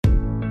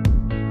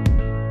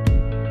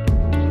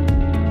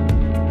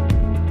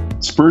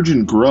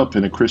Spurgeon grew up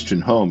in a Christian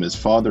home. His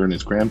father and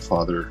his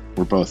grandfather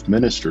were both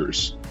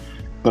ministers.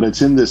 But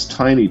it's in this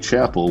tiny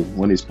chapel,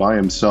 when he's by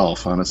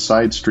himself on a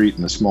side street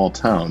in a small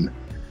town,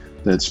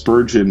 that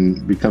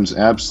Spurgeon becomes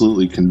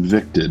absolutely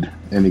convicted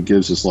and he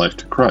gives his life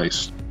to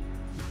Christ.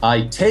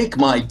 I take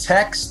my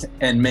text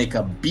and make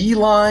a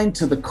beeline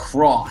to the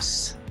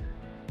cross.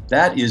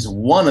 That is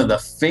one of the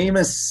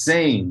famous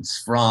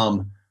sayings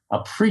from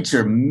a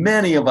preacher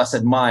many of us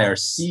admire,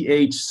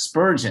 C.H.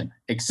 Spurgeon.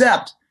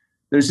 Except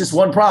there's just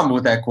one problem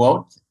with that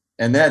quote,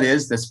 and that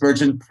is that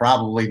Spurgeon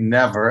probably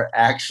never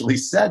actually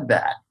said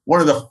that.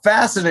 One of the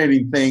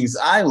fascinating things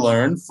I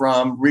learned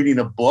from reading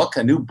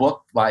a new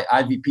book by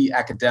IVP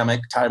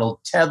academic titled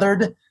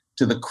Tethered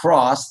to the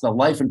Cross, The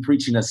Life and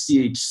Preaching of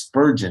C.H.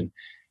 Spurgeon.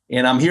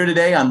 And I'm here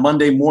today on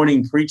Monday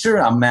Morning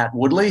Preacher. I'm Matt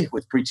Woodley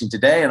with Preaching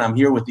Today, and I'm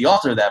here with the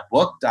author of that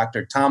book,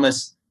 Dr.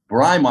 Thomas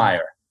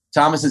Breimeyer.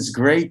 Thomas, it's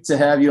great to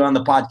have you on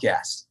the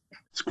podcast.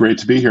 It's great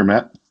to be here,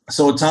 Matt.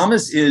 So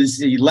Thomas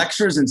he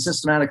lectures in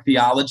systematic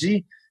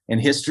theology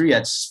and history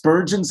at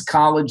Spurgeon's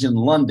College in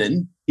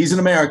London. He's an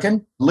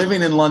American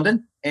living in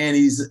London, and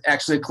he's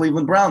actually a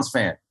Cleveland Browns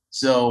fan.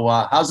 So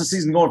how's the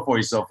season going for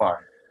you so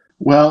far?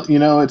 Well,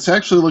 it's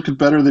actually looking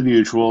better than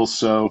usual.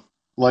 So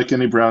like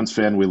any Browns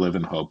fan, we live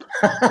in hope.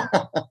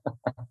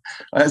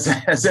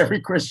 as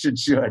every Christian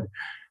should.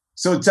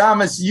 So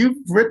Thomas, you've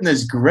written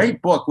this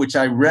great book, which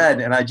I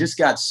read, and I just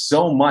got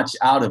so much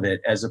out of it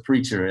as a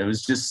preacher. It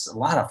was just a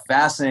lot of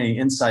fascinating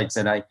insights.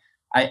 And I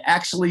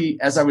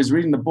actually, as I was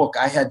reading the book,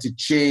 I had to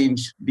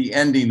change the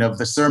ending of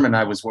the sermon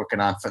I was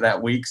working on for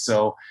that week.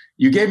 So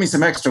you gave me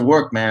some extra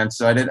work, man.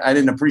 So I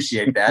didn't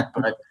appreciate that.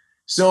 But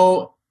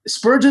so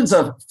Spurgeon's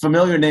a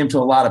familiar name to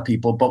a lot of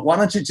people, but why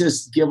don't you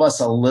just give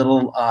us a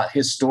little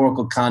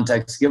historical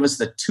context? Give us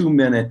the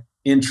 2-minute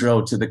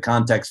intro to the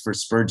context for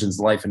Spurgeon's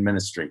life and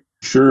ministry.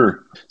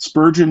 Sure.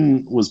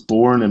 Spurgeon was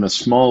born in a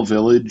small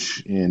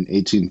village in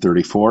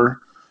 1834,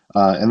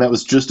 and that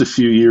was just a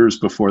few years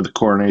before the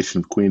coronation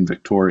of Queen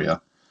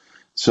Victoria.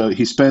 So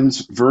he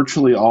spends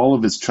virtually all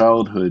of his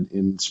childhood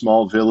in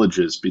small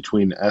villages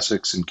between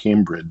Essex and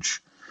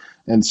Cambridge.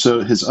 And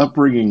so his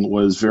upbringing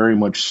was very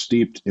much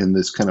steeped in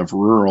this kind of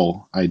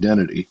rural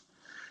identity,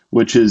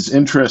 which is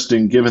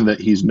interesting given that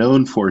he's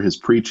known for his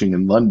preaching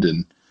in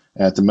London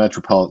at the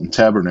Metropolitan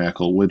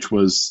Tabernacle, which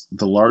was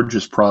the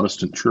largest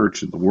Protestant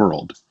church in the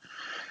world.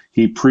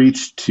 He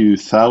preached to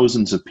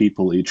thousands of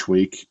people each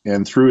week,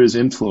 and through his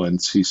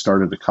influence, he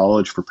started a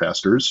college for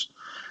pastors,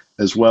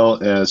 as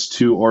well as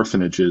 2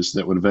 orphanages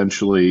that would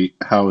eventually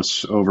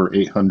house over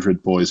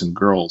 800 boys and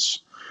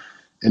girls.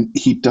 And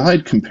he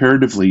died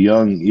comparatively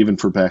young, even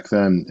for back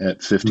then,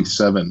 at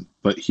 57,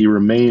 but he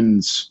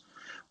remains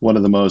one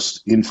of the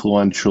most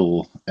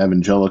influential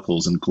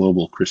evangelicals in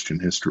global Christian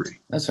history.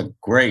 That's a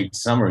great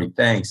summary.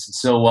 Thanks.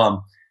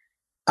 So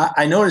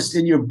I noticed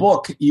in your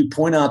book, you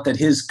point out that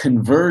his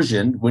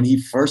conversion when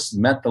he first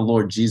met the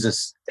Lord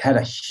Jesus had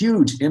a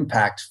huge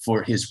impact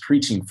for his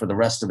preaching for the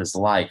rest of his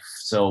life.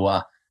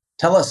 So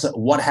tell us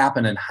what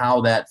happened and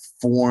how that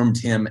formed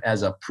him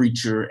as a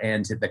preacher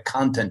and the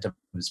content of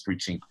his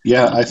preaching.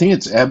 Yeah, I think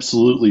it's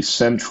absolutely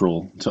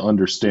central to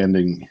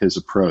understanding his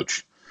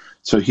approach.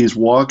 So he's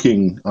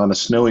walking on a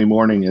snowy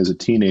morning as a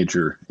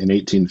teenager in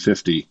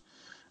 1850,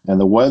 and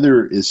the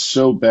weather is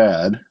so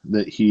bad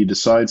that he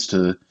decides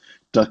to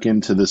duck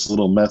into this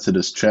little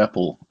Methodist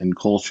chapel in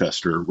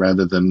Colchester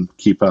rather than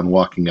keep on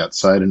walking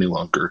outside any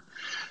longer.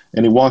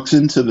 And he walks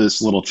into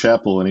this little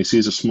chapel and he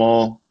sees a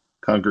small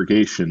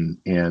congregation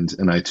and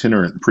an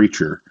itinerant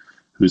preacher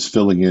who's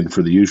filling in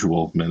for the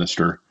usual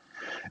minister.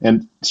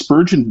 And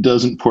Spurgeon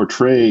doesn't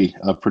portray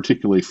a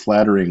particularly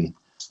flattering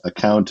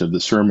account of the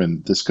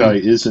sermon. This guy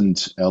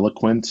isn't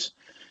eloquent.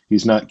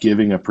 He's not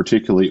giving a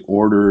particularly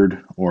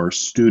ordered or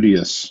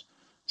studious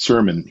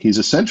sermon. He's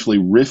essentially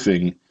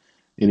riffing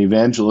an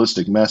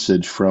evangelistic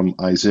message from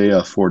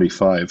Isaiah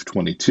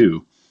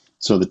 45:22.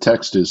 So the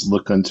text is,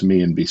 "Look unto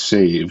me and be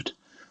saved,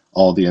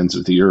 all the ends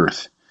of the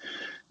earth."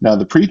 Now,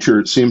 the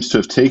preacher seems to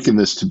have taken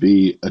this to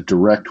be a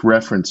direct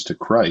reference to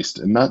Christ,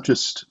 and not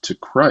just to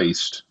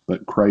Christ,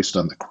 but Christ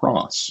on the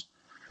cross.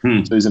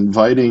 So he's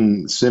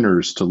inviting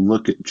sinners to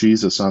look at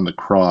Jesus on the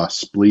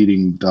cross,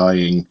 bleeding,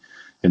 dying,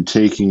 and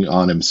taking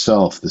on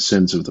himself the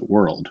sins of the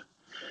world.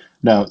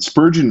 Now,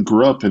 Spurgeon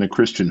grew up in a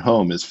Christian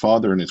home. His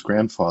father and his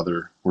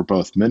grandfather were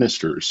both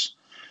ministers.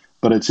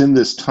 But it's in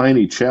this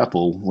tiny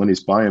chapel, when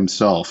he's by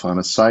himself on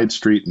a side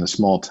street in a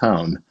small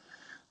town,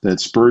 that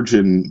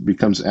Spurgeon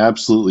becomes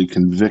absolutely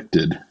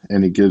convicted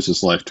and he gives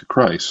his life to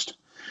Christ.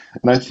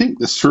 And I think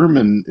the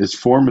sermon is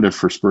formative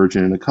for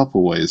Spurgeon in a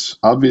couple ways.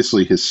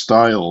 Obviously, his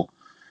style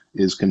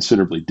is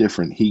considerably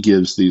different. He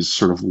gives these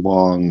sort of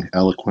long,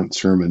 eloquent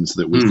sermons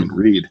that we can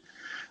read.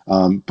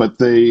 But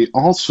they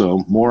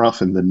also, more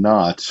often than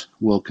not,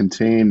 will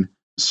contain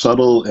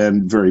subtle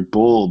and very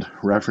bold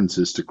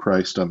references to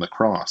Christ on the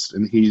cross.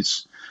 And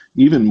he's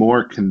even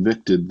more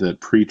convicted that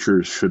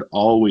preachers should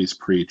always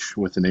preach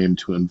with an aim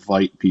to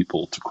invite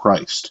people to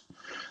Christ.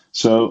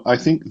 So I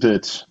think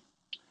that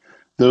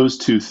those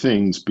two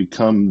things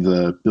become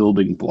the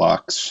building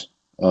blocks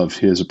of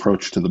his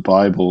approach to the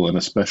Bible and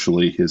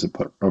especially his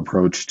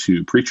approach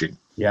to preaching.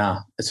 Yeah,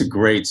 it's a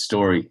great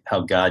story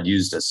how God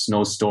used a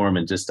snowstorm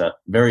and just a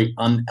very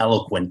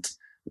uneloquent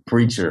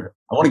preacher.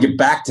 I want to get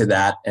back to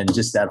that and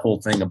just that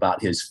whole thing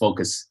about his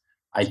focus.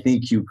 I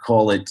think you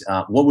call it,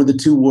 what were the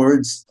two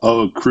words?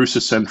 Oh,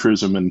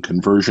 crucicentrism and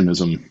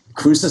conversionism.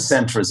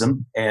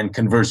 Crucicentrism and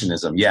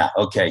conversionism. Yeah,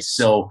 okay.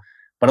 So,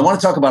 but I want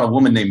to talk about a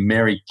woman named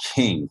Mary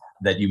King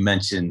that you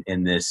mentioned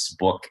in this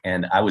book.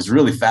 And I was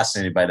really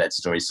fascinated by that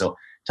story. So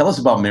tell us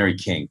about Mary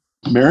King.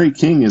 Mary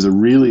King is a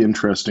really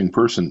interesting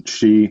person.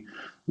 She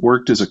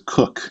worked as a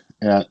cook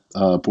at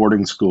a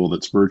boarding school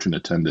that Spurgeon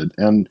attended.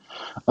 And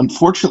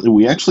unfortunately,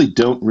 we actually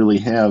don't really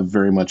have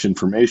very much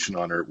information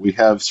on her. We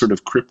have sort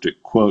of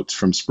cryptic quotes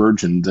from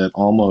Spurgeon that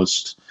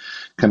almost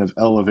kind of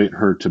elevate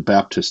her to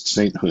Baptist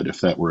sainthood,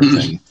 if that were a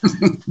thing.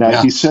 Now,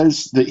 yeah. He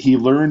says that he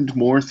learned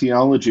more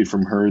theology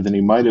from her than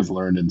he might have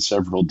learned in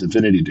several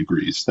divinity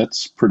degrees.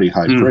 That's pretty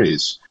high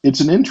praise.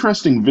 It's an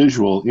interesting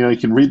visual. You know, you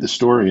can read the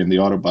story in the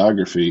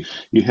autobiography.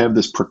 You have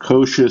this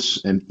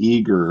precocious and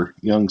eager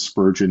young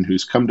Spurgeon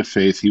who's come to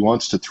faith. He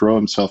wants to throw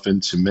himself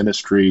into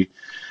ministry,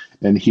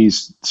 and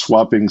he's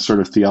swapping sort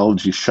of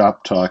theology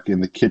shop talk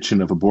in the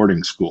kitchen of a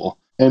boarding school.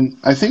 And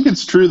I think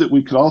it's true that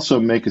we could also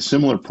make a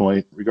similar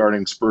point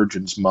regarding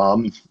Spurgeon's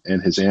mom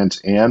and his Aunt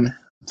Anne.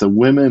 The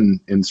women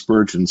in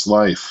Spurgeon's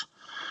life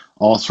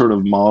all sort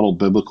of model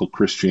biblical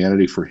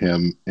Christianity for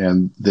him,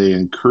 and they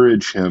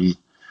encourage him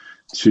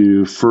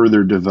to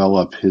further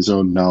develop his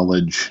own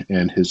knowledge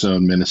and his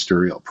own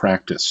ministerial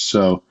practice.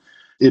 So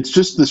it's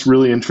just this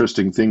really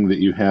interesting thing that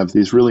you have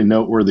these really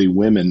noteworthy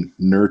women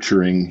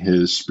nurturing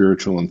his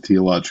spiritual and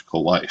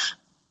theological life.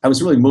 I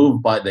was really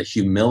moved by the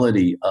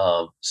humility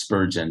of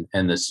Spurgeon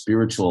and the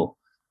spiritual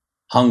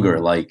hunger,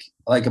 like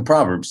a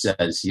proverb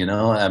says, you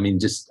know, I mean,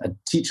 just a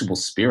teachable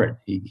spirit.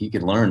 He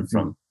could learn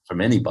from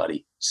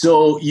anybody.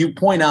 So you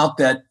point out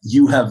that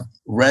you have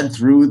read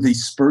through the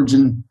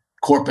Spurgeon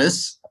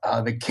corpus,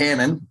 the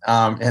canon,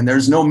 and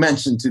there's no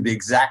mention to the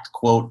exact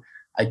quote,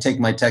 I take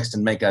my text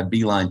and make a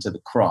beeline to the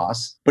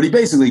cross. But he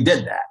basically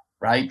did that,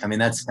 right? I mean,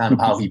 that's kind of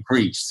how he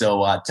preached.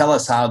 So tell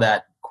us how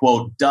that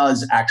quote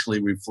does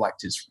actually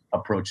reflect his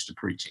approach to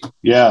preaching.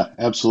 Yeah,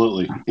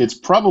 absolutely. It's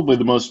probably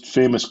the most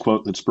famous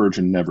quote that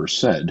Spurgeon never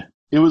said.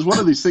 It was one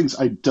of these things.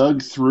 I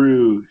dug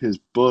through his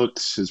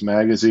books, his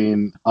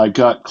magazine. I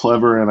got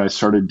clever and I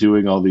started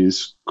doing all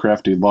these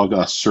crafty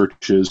logos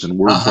searches and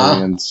word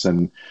variants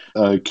and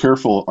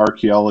careful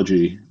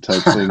archaeology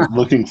type thing,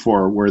 looking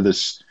for where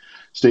this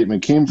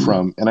statement came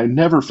from. And I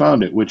never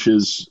found it, which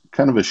is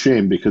kind of a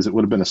shame because it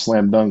would have been a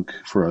slam dunk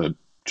for a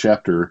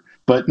chapter.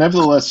 But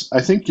nevertheless,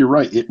 I think you're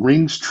right. It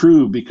rings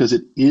true because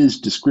it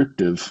is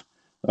descriptive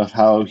of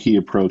how he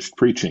approached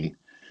preaching.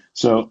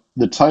 So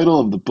the title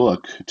of the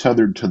book,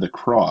 Tethered to the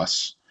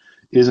Cross,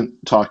 isn't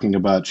talking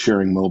about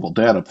sharing mobile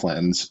data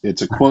plans.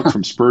 It's a quote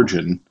from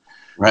Spurgeon.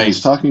 Right.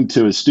 He's talking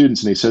to his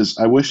students and he says,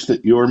 I wish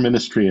that your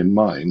ministry and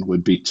mine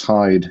would be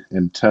tied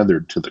and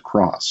tethered to the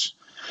cross.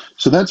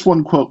 So that's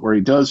one quote where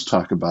he does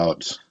talk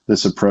about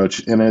this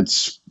approach, and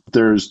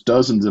there's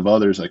dozens of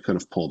others I could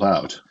have pulled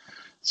out.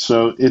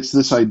 So it's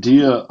this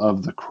idea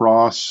of the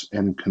cross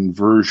and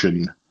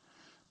conversion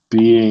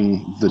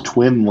being the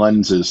twin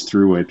lenses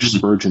through which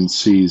Spurgeon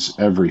sees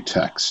every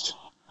text.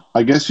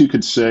 I guess you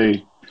could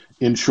say,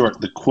 in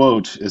short, the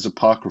quote is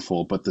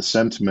apocryphal, but the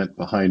sentiment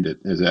behind it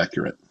is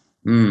accurate.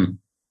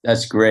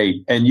 That's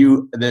great. And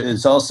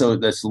there's also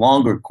this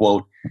longer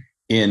quote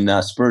in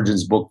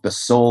Spurgeon's book, The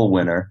Soul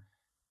Winner,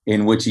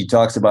 in which he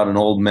talks about an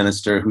old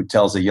minister who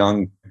tells a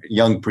young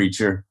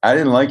preacher, I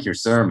didn't like your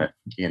sermon,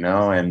 you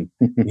know, and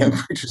the young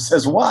preacher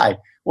says, why?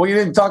 Well, you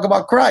didn't talk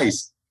about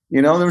Christ.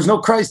 You know, there was no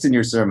Christ in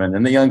your sermon.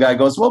 And the young guy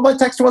goes, well, my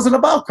text wasn't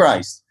about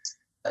Christ.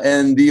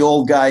 And the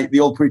old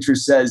preacher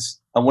says,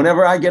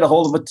 whenever I get a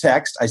hold of a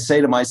text, I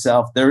say to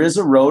myself, there is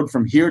a road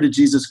from here to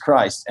Jesus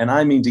Christ, and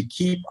I mean to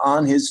keep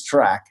on his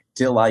track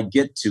till I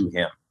get to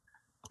him.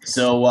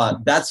 So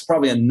that's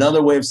probably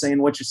another way of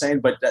saying what you're saying,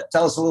 but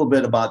tell us a little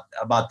bit about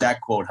that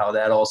quote, how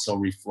that also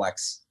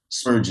reflects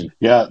Spurgeon.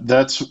 Yeah,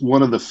 that's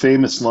one of the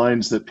famous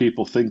lines that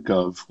people think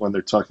of when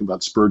they're talking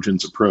about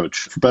Spurgeon's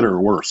approach, for better or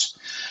worse.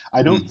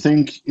 I don't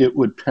think it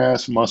would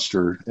pass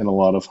muster in a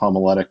lot of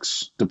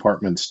homiletics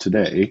departments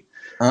today.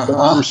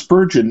 But for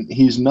Spurgeon,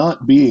 he's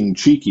not being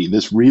cheeky.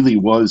 This really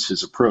was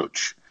his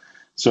approach.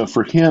 So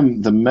for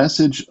him, the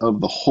message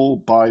of the whole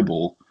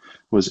Bible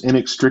was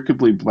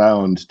inextricably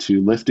bound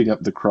to lifting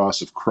up the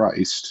cross of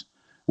Christ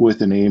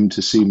with an aim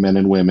to see men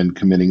and women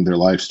committing their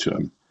lives to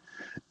him.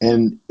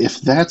 And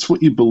if that's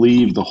what you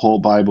believe the whole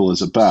Bible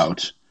is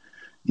about,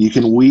 you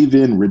can weave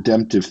in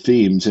redemptive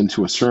themes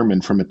into a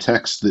sermon from a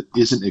text that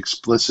isn't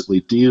explicitly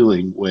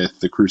dealing with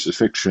the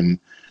crucifixion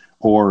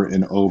or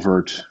an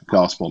overt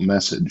gospel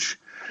message.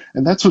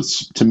 And that's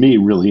what's, to me,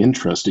 really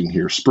interesting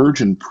here.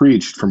 Spurgeon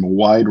preached from a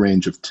wide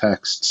range of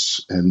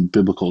texts and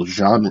biblical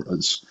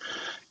genres,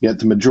 yet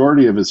the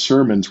majority of his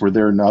sermons were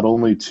there not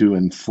only to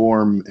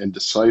inform and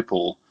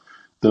disciple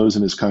those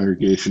in his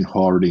congregation who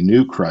already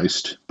knew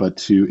Christ, but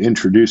to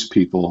introduce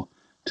people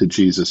to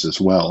Jesus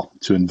as well,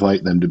 to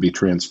invite them to be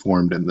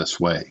transformed in this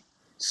way.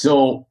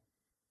 So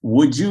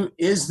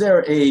is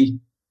there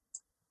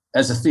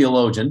as a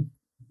theologian,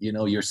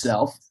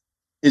 yourself,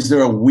 is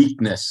there a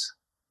weakness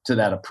to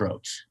that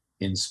approach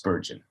in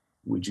Spurgeon,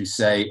 would you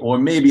say? Or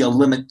maybe a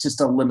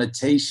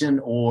limitation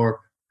or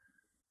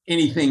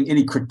anything,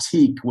 any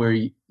critique where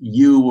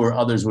you or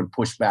others would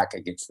push back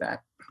against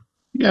that?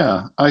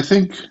 Yeah, I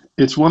think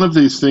it's one of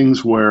these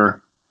things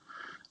where,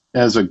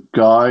 as a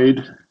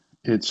guide,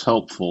 it's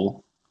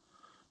helpful,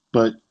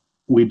 but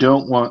we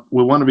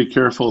want to be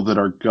careful that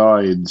our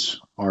guides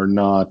are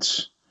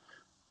not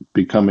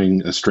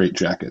becoming a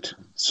straitjacket.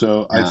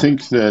 So I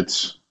think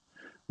that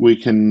we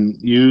can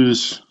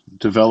use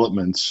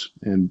developments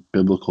in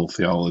biblical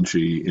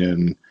theology,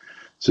 in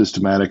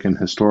systematic and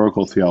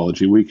historical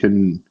theology. We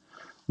can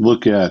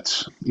look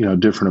at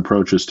different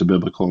approaches to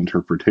biblical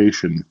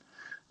interpretation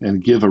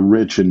and give a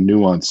rich and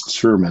nuanced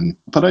sermon.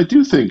 But I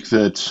do think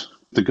that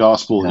the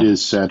gospel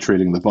is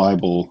saturating the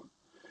Bible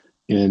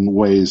in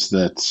ways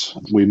that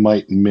we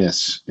might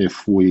miss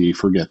if we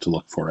forget to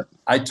look for it.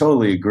 I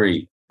totally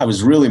agree. I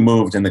was really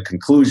moved in the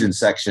conclusion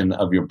section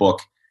of your book.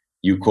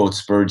 You quote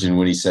Spurgeon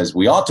when he says,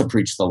 "We ought to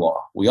preach the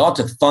law. We ought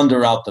to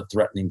thunder out the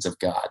threatenings of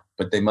God,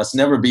 but they must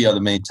never be the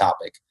main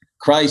topic.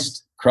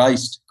 Christ,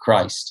 Christ,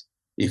 Christ,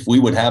 if we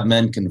would have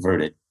men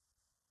converted.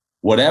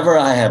 Whatever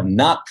I have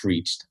not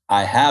preached,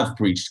 I have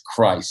preached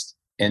Christ,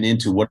 and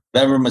into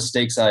whatever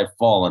mistakes I have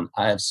fallen,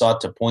 I have sought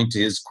to point to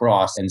his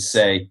cross and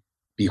say,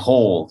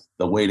 behold,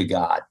 the way to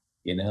God."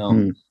 I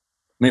mean,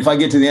 if I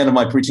get to the end of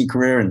my preaching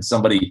career and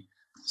somebody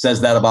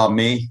says that about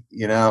me,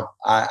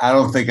 I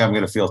don't think I'm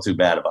going to feel too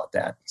bad about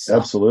that. So.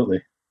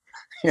 Absolutely.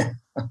 Yeah.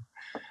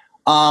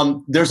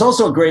 There's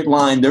also a great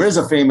line. There is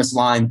a famous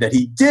line that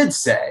he did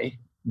say,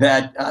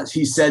 that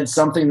he said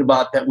something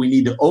about that we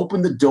need to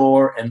open the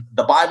door, and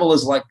the Bible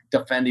is like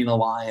defending a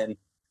lion.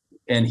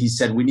 And he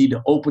said, we need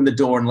to open the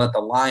door and let the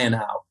lion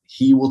out.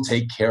 He will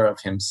take care of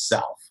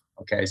himself.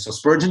 Okay. So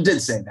Spurgeon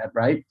did say that,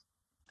 right?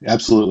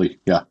 Absolutely.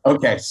 Yeah.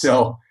 Okay.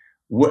 So,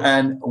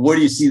 and where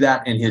do you see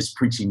that in his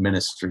preaching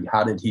ministry?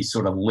 How did he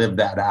sort of live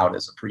that out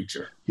as a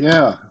preacher?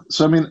 Yeah.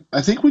 So, I mean,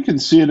 I think we can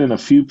see it in a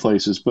few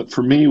places, but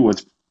for me,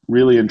 what's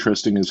really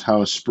interesting is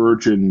how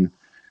Spurgeon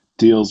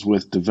deals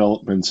with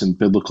developments in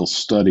biblical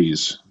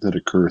studies that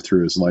occur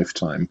through his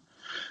lifetime.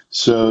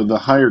 So the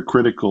higher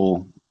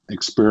critical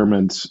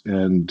experiments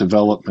and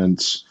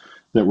developments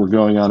that were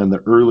going on in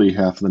the early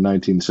half of the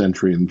 19th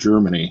century in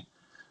Germany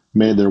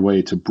made their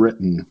way to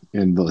Britain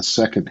in the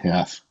second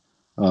half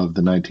of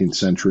the 19th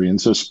century. And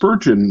so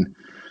Spurgeon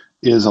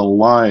is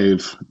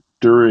alive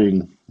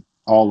during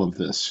all of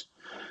this.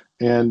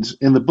 And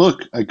in the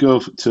book, I go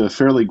to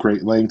fairly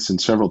great lengths in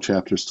several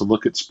chapters to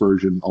look at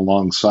Spurgeon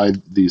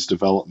alongside these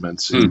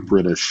developments in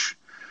British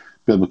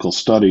biblical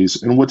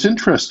studies. And what's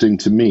interesting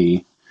to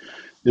me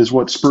is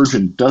what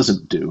Spurgeon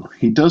doesn't do.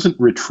 He doesn't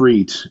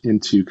retreat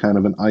into kind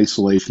of an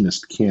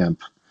isolationist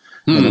camp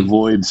and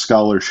avoid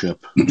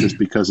scholarship just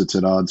because it's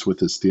at odds with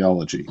his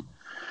theology.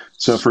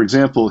 So, for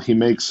example, he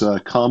makes a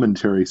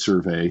commentary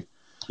survey,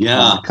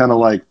 kind of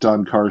like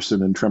Don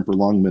Carson and Tremper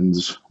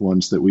Longman's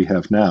ones that we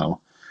have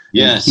now.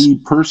 Yes. And he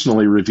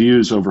personally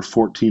reviews over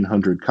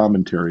 1,400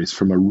 commentaries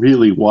from a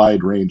really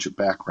wide range of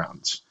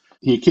backgrounds.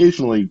 He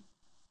occasionally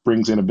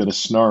brings in a bit of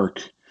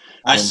snark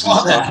I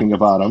saw that. Talking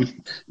about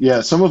them.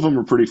 Yeah, some of them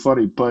are pretty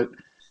funny, but,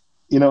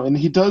 and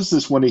he does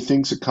this when he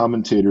thinks a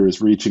commentator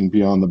is reaching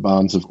beyond the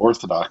bounds of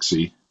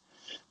orthodoxy.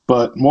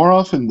 But more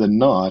often than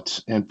not,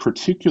 and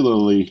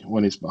particularly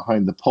when he's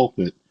behind the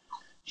pulpit,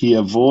 he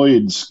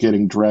avoids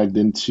getting dragged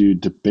into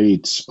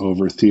debates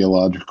over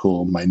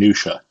theological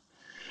minutia.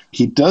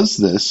 He does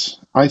this,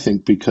 I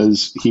think,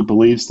 because he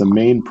believes the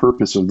main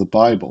purpose of the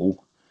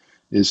Bible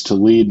is to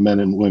lead men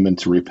and women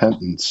to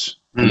repentance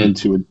and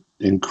into an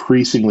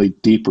increasingly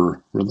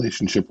deeper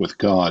relationship with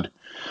God.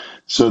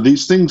 So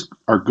these things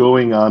are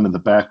going on in the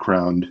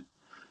background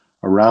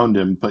around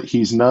him, but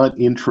he's not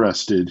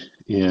interested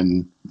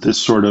in this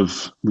sort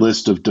of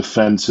list of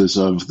defenses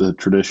of the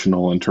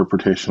traditional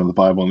interpretation of the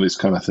Bible and these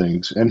kind of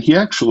things. And he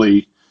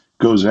actually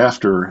goes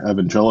after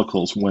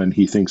evangelicals when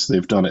he thinks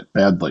they've done it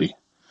badly.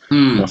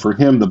 For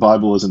him, the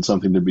Bible isn't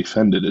something to be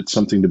defended. It's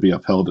something to be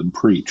upheld and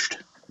preached.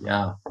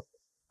 Yeah.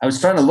 I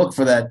was trying to look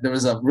for that. There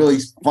was a really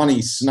funny,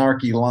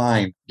 snarky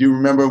line. Do you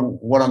remember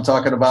what I'm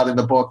talking about in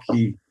the book?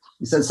 He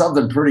said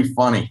something pretty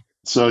funny.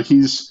 So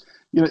he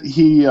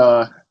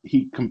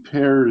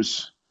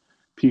compares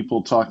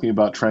people talking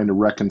about trying to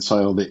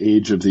reconcile the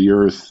age of the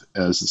earth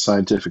as the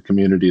scientific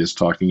community is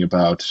talking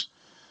about.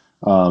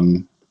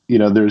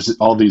 There's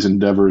all these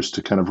endeavors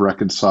to kind of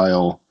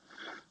reconcile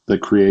the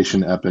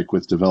creation epic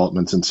with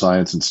developments in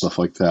science and stuff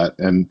like that.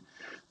 And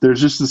there's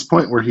just this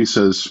point where he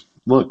says,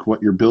 look,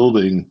 what you're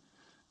building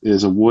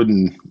is a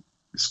wooden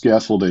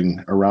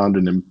scaffolding around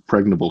an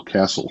impregnable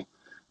castle.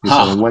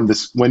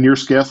 When your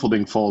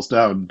scaffolding falls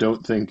down,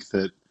 don't think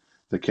that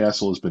the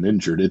castle has been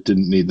injured. It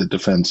didn't need the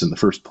defense in the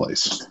first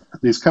place.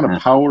 These kind of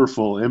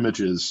powerful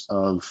images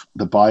of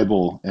the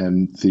Bible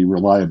and the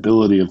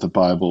reliability of the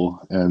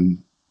Bible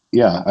and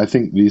yeah, I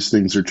think these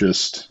things are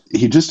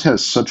he just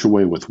has such a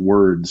way with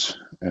words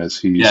as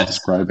he's Yes.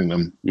 describing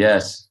them.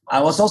 Yes.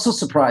 I was also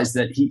surprised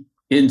that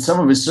in some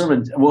of his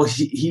sermons, well,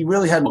 he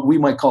really had what we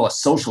might call a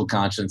social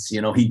conscience.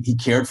 He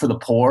cared for the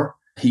poor.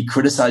 He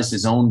criticized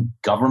his own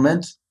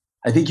government.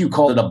 I think you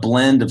called it a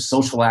blend of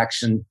social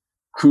action,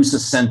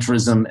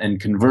 crucicentrism, and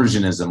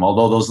conversionism,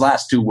 although those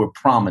last two were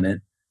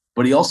prominent.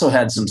 But he also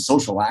had some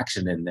social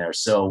action in there.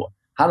 So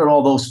how did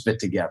all those fit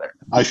together?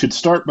 I should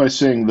start by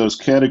saying those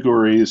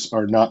categories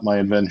are not my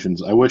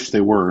inventions. I wish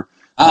they were.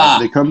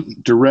 They come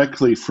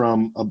directly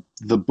from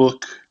the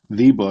book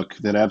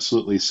that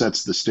absolutely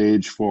sets the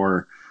stage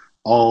for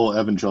all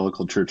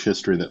evangelical church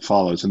history that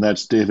follows, and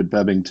that's David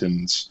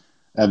Bebbington's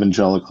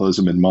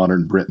Evangelicalism in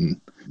Modern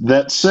Britain.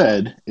 That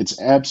said, it's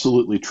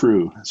absolutely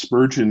true.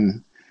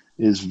 Spurgeon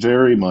is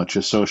very much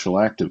a social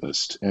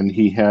activist, and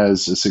he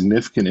has a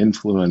significant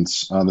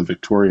influence on the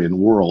Victorian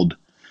world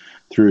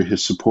through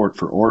his support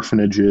for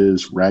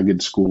orphanages,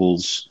 ragged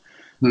schools,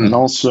 and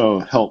also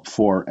help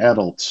for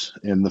adults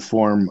in the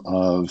form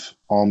of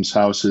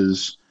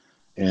almshouses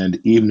and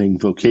evening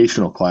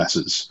vocational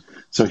classes.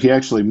 So he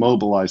actually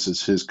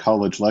mobilizes his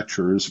college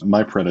lecturers,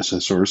 my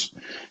predecessors,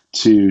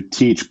 to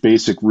teach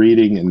basic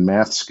reading and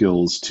math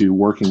skills to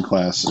working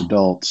class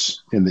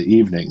adults in the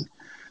evening,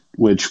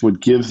 which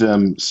would give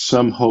them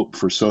some hope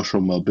for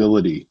social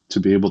mobility to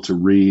be able to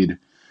read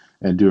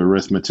and do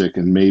arithmetic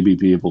and maybe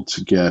be able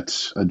to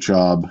get a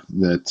job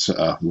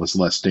that was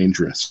less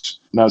dangerous.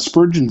 Now,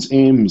 Spurgeon's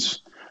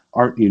aims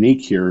aren't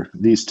unique here.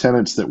 These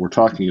tenets that we're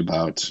talking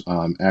about,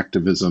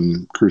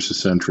 activism,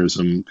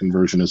 crucicentrism,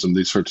 conversionism,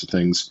 these sorts of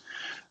things,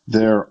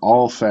 they're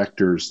all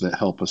factors that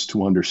help us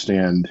to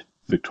understand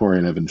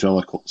Victorian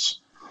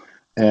evangelicals.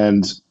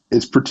 And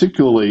it's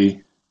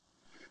particularly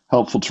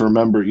helpful to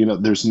remember,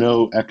 there's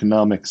no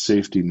economic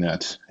safety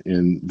net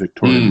in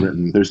Victorian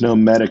Britain. There's no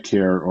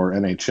Medicare or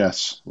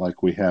NHS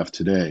like we have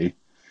today.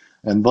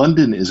 And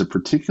London is a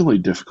particularly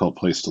difficult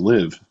place to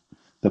live.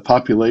 The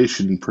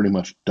population pretty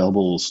much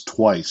doubles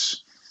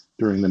twice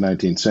during the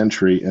 19th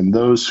century, and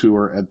those who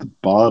are at the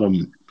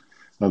bottom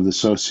of the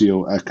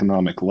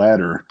socioeconomic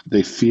ladder,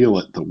 they feel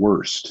it the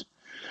worst.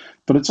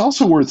 But it's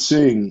also worth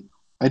saying,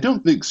 I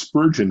don't think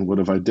Spurgeon would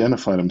have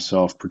identified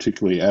himself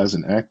particularly as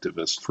an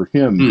activist. For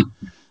him,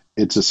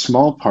 it's a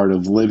small part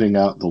of living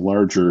out the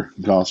larger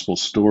gospel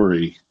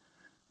story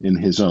in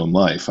his own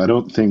life. I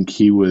don't think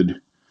he would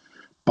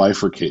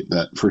bifurcate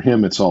that. For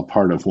him, it's all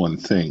part of one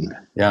thing.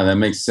 Yeah, that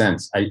makes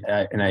sense.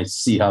 I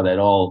see how that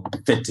all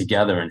fit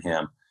together in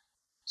him.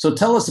 So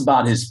tell us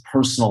about his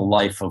personal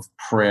life of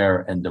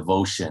prayer and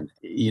devotion.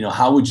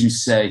 How would you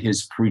say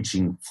his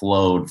preaching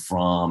flowed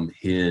from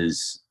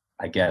his,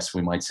 I guess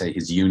we might say,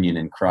 his union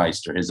in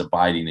Christ, or his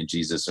abiding in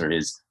Jesus, or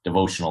his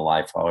devotional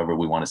life, however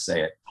we want to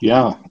say it?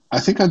 Yeah,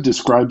 I think I'd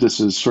describe this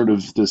as sort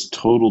of this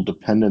total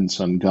dependence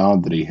on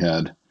God that he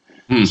had.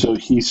 So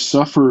he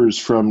suffers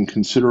from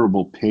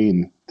considerable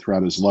pain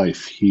throughout his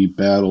life. He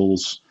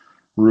battles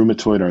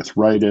rheumatoid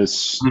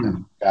arthritis,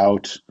 and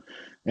gout,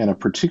 and a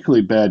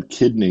particularly bad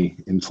kidney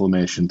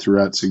inflammation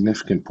throughout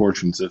significant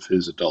portions of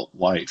his adult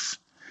life.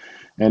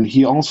 And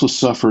he also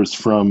suffers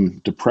from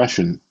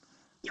depression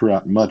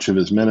throughout much of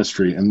his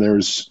ministry. And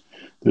there's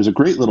a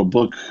great little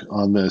book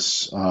on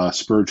this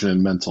Spurgeon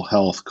and mental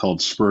health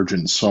called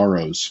Spurgeon's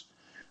Sorrows,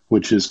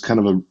 which is kind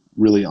of a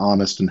really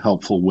honest and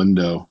helpful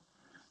window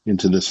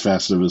into this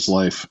facet of his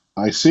life.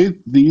 I say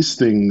these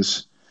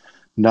things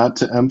not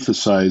to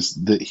emphasize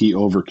that he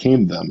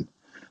overcame them.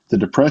 The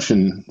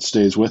depression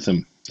stays with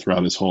him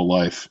throughout his whole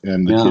life,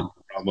 and the kidney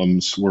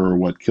problems were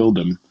what killed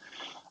him.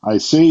 I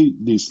say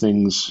these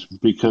things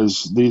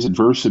because these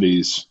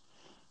adversities,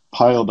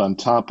 piled on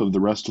top of the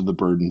rest of the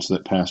burdens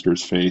that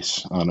pastors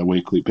face on a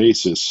weekly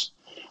basis,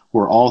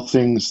 were all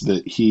things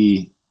that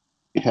he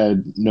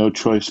had no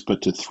choice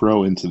but to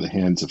throw into the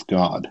hands of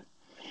God.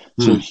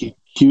 So he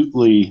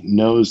acutely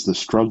knows the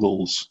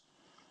struggles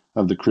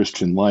of the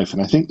Christian life.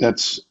 And I think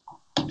that's,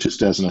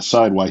 just as an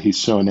aside, why he's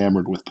so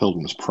enamored with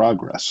Pilgrim's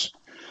Progress.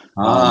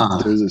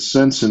 There's a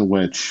sense in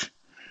which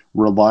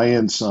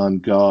reliance on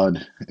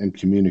God and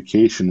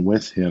communication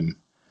with him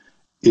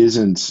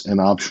isn't an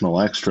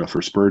optional extra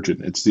for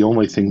Spurgeon. It's the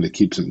only thing that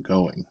keeps him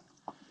going.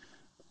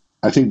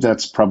 I think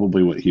that's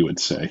probably what he would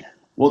say.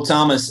 Well,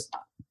 Thomas,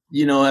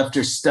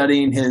 after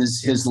studying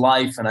his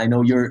life, and I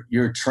know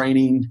you're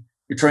training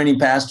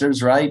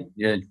pastors, right?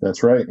 Yeah.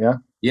 That's right. Yeah.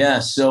 Yeah.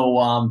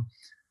 So,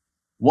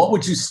 what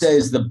would you say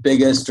is the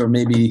biggest, or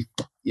maybe,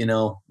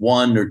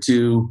 one or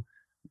two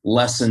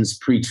lessons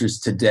preachers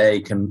today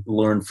can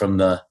learn from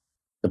the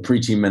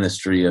preaching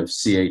ministry of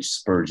C.H.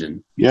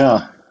 Spurgeon?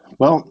 Yeah.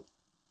 Well,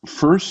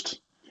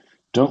 first,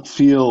 don't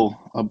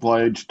feel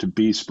obliged to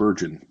be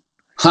Spurgeon.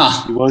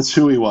 He was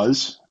who he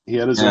was. He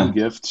had his own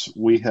gifts.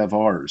 We have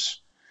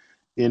ours.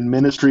 In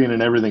ministry and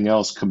in everything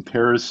else,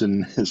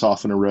 comparison is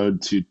often a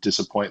road to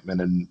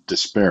disappointment and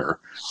despair.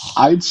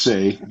 I'd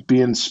say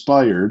be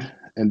inspired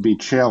and be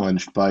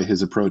challenged by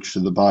his approach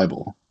to the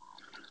Bible.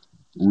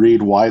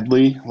 Read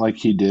widely like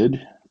he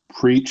did.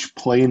 Preach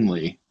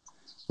plainly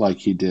like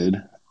he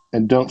did.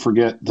 And don't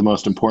forget, the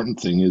most important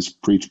thing is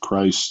preach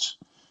Christ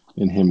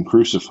and him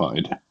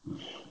crucified.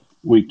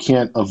 We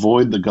can't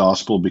avoid the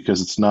gospel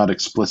because it's not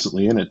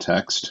explicitly in a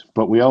text,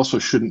 but we also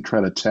shouldn't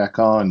try to tack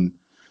on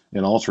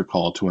an altar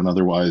call to an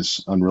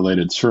otherwise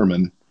unrelated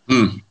sermon.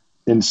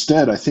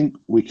 Instead, I think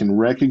we can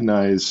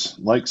recognize,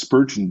 like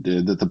Spurgeon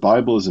did, that the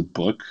Bible is a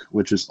book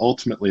which is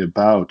ultimately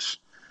about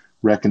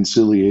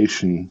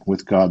reconciliation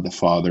with God the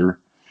Father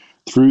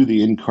through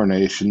the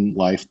incarnation,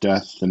 life,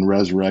 death, and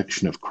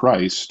resurrection of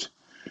Christ.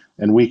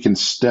 And we can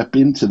step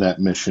into that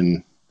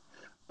mission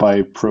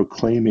by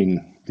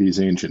proclaiming these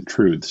ancient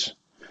truths.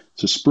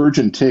 So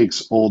Spurgeon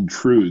takes old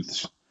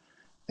truths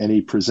and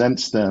he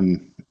presents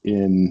them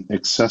in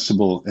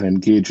accessible and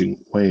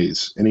engaging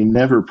ways. And he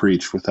never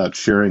preached without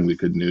sharing the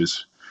good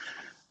news.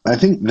 I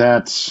think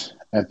that's,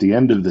 at the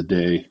end of the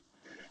day,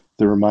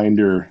 the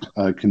reminder,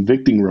 a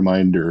convicting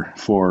reminder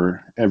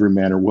for every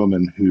man or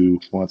woman who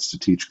wants to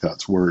teach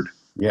God's word.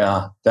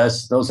 Yeah,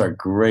 those are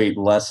great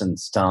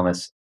lessons,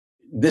 Thomas.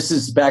 This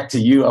is back to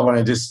you. I want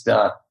to just,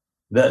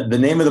 the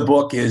name of the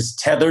book is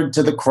Tethered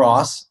to the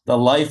Cross, The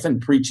Life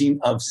and Preaching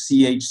of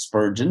C.H.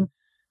 Spurgeon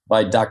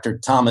by Dr.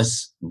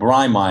 Thomas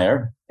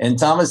Breimeyer. And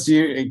Thomas,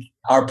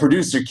 our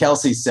producer,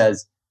 Kelsey,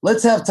 says,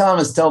 let's have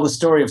Thomas tell the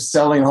story of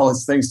selling all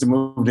his things to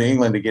move to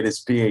England to get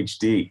his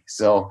PhD.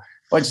 So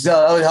why don't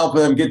you help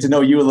them get to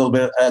know you a little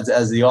bit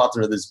as the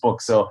author of this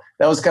book. So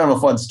that was kind of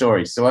a fun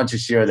story. So why don't you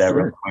share that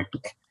real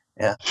quick?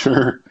 Yeah.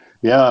 Sure.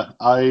 Yeah,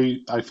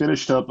 I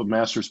finished up a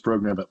master's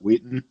program at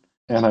Wheaton,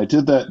 and I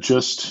did that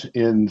just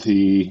in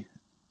the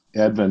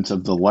advent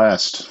of the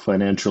last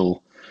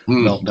financial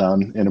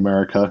meltdown in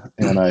America,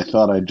 and I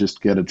thought I'd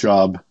just get a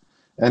job,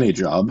 any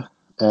job,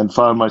 and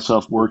found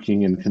myself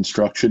working in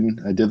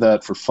construction. I did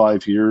that for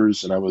 5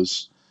 years, and I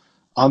was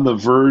on the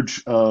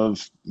verge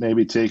of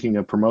maybe taking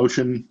a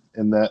promotion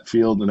in that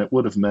field, and it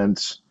would have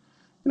meant,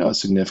 a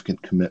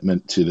significant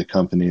commitment to the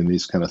company and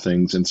these kind of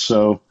things. And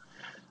so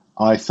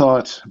I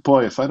thought,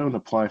 boy, if I don't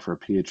apply for a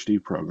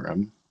PhD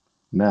program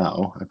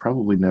now, I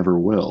probably never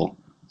will.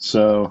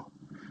 So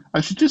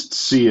I should just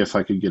see if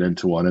I could get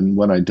into one. And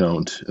when I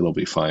don't, it'll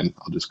be fine.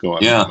 I'll just go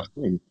on with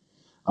my thing.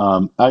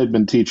 I had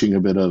been teaching a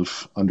bit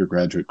of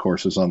undergraduate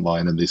courses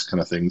online and these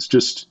kind of things,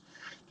 just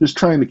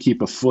trying to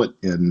keep a foot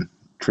in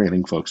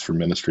training folks for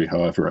ministry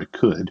however I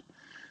could.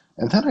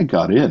 And then I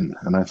got in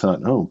and I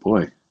thought, oh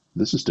boy,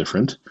 this is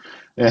different.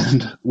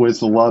 And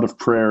with a lot of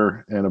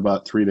prayer and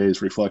about 3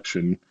 days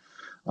reflection,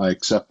 I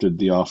accepted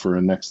the offer,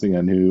 and next thing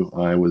I knew,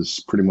 I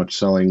was pretty much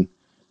selling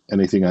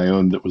anything I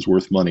owned that was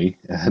worth money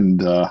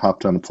and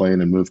hopped on a plane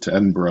and moved to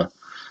Edinburgh.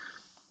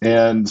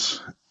 And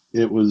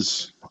it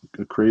was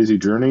a crazy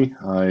journey.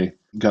 I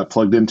got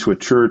plugged into a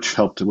church,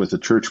 helped with a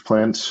church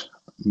plant,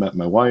 met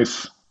my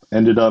wife,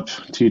 ended up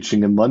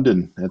teaching in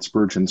London at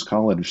Spurgeon's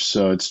College.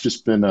 So it's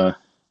just been a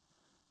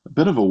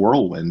bit of a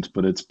whirlwind,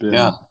 but it's been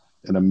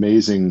an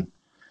amazing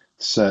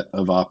set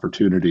of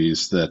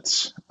opportunities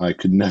that I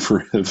could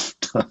never have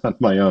done on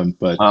my own,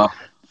 but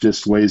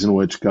just ways in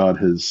which God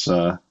has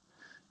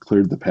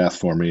cleared the path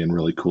for me in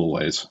really cool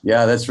ways.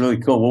 Yeah, that's really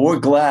cool. Well, we're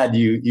glad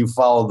you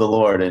followed the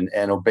Lord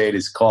and obeyed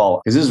his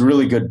call, because this is a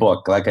really good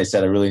book. Like I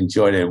said, I really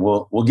enjoyed it.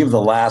 We'll give the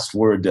last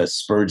word to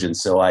Spurgeon.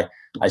 So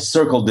I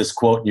circled this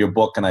quote in your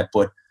book and I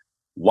put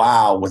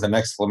wow with an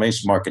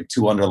exclamation mark and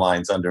 2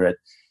 underlines under it.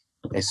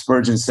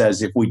 Spurgeon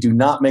says, if we do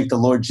not make the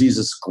Lord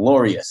Jesus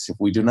glorious, if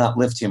we do not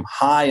lift him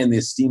high in the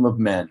esteem of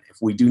men, if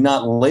we do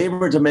not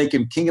labor to make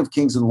him King of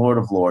kings and Lord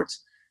of lords,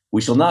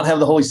 we shall not have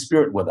the Holy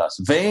Spirit with us.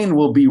 Vain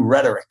will be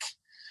rhetoric.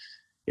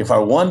 If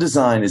our one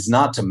design is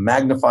not to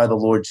magnify the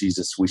Lord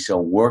Jesus, we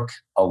shall work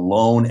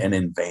alone and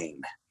in vain.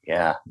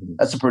 Yeah,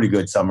 that's a pretty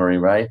good summary,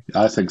 right?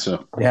 I think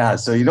so. Yeah,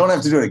 so you don't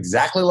have to do it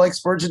exactly like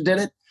Spurgeon did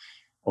it,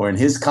 or in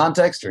his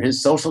context, or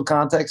his social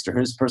context, or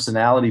his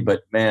personality.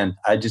 But man,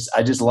 I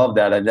just love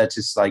that. And that's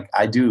just like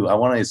I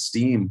want to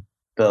esteem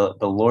the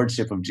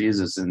lordship of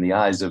Jesus in the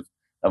eyes of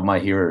my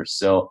hearers.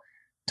 So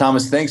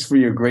Thomas, thanks for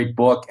your great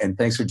book, and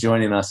thanks for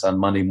joining us on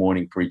Monday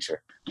Morning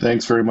Preacher.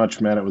 Thanks very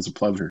much, Matt. It was a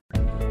pleasure.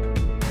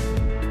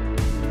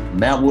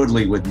 Matt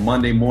Woodley with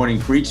Monday Morning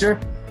Preacher.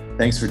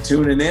 Thanks for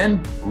tuning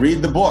in.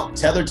 Read the book,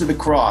 Tethered to the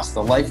Cross,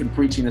 The Life and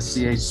Preaching of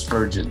C.H.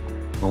 Spurgeon,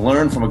 and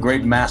learn from a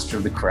great master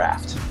of the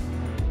craft.